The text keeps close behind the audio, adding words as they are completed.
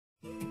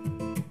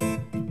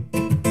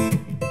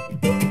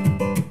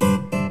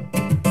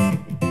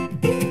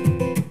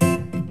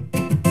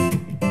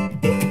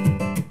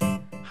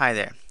Hi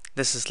there,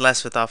 this is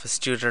Les with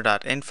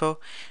OfficeTutor.info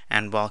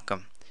and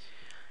welcome.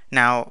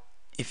 Now,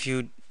 if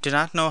you do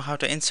not know how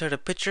to insert a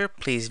picture,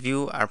 please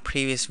view our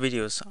previous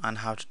videos on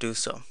how to do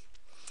so.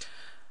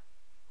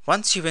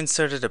 Once you've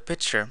inserted a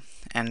picture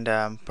and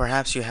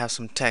perhaps you have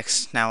some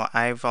text, now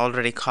I've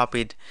already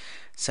copied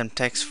some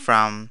text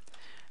from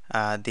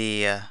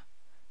the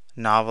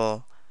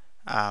novel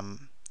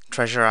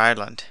Treasure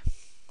Island.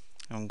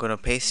 I'm going to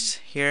paste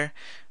here.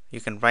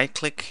 You can right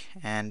click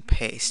and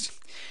paste.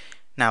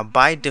 Now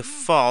by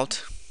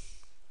default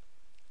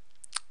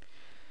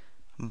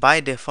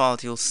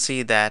you'll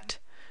see that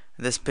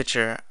this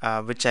picture,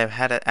 which I've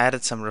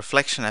added some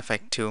reflection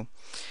effect to,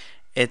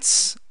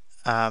 it's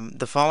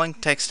the following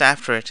text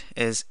after it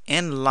is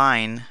in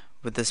line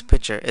with this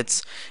picture.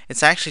 It's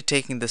actually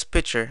taking this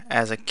picture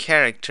as a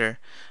character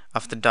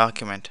of the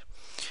document.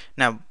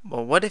 Now,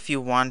 what if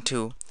you want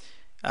to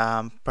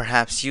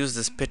perhaps use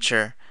this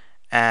picture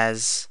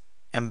as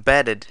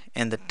embedded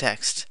in the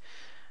text?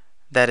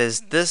 That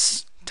is,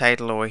 this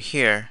title over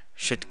here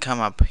should come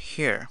up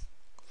here.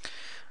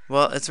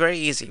 Well, it's very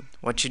easy.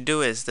 What you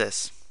do is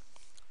this.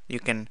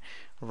 You can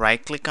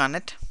right click on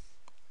it,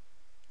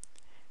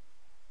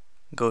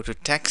 go to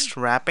text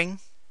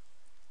wrapping.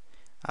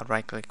 I'll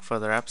right click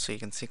further up so you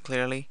can see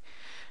clearly.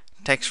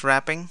 Text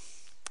wrapping,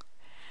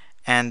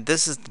 and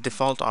this is the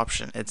default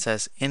option. It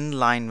says in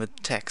line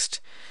with text,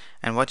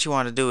 and what you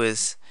want to do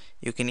is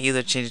you can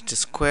either change it to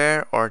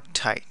square or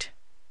tight.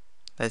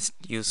 Let's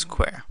use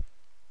square,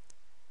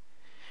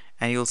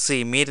 and you'll see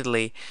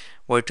immediately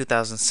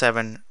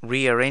Word2007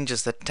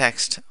 rearranges the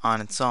text on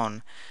its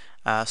own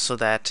so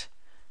that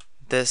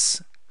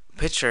this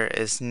picture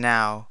is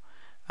now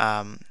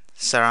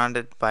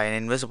surrounded by an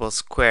invisible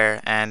square,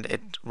 and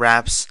it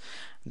wraps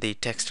the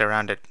text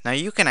around it. Now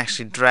you can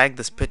actually drag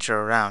this picture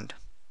around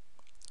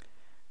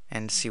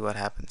and see what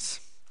happens.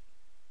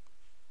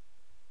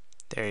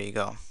 There you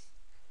go.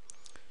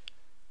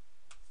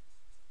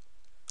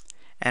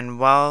 And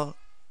while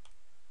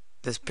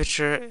this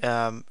picture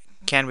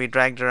can be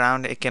dragged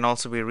around, it can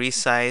also be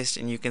resized,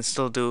 and you can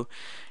still do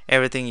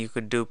everything you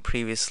could do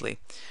previously.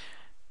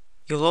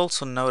 You'll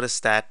also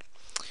notice that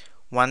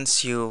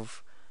once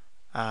you've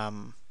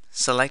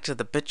selected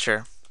the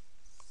picture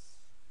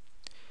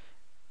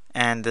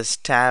and this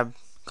tab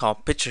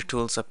called Picture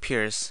Tools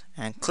appears,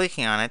 and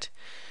clicking on it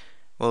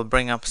will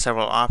bring up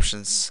several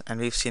options, and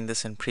we've seen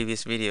this in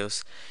previous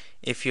videos.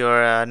 If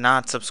you're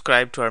not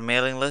subscribed to our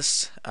mailing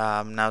list,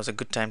 now's a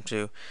good time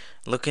to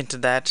look into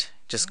that.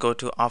 Just go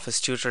to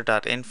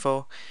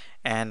OfficeTutor.info,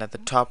 and at the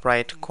top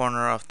right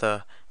corner of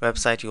the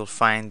website you'll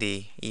find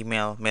the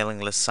email mailing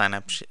list sign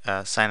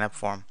up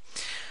form.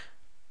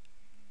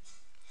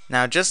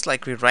 Now, just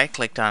like we right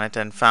clicked on it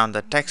and found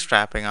the text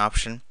wrapping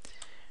option,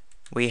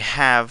 we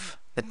have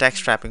the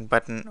text wrapping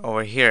button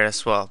over here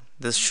as well.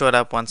 This showed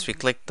up once we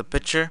clicked the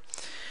picture,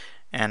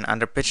 and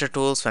under Picture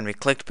Tools, when we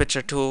clicked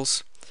Picture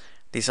Tools,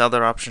 these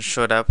other options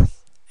showed up,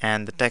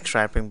 and the text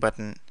wrapping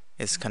button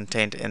is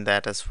contained in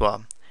that as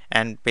well.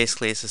 And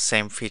basically it's the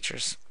same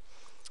features.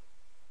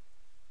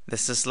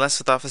 This is Les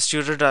with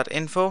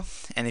OfficeTutor.info,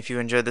 and if you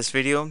enjoyed this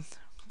video,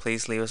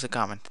 please leave us a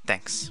comment.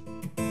 Thanks.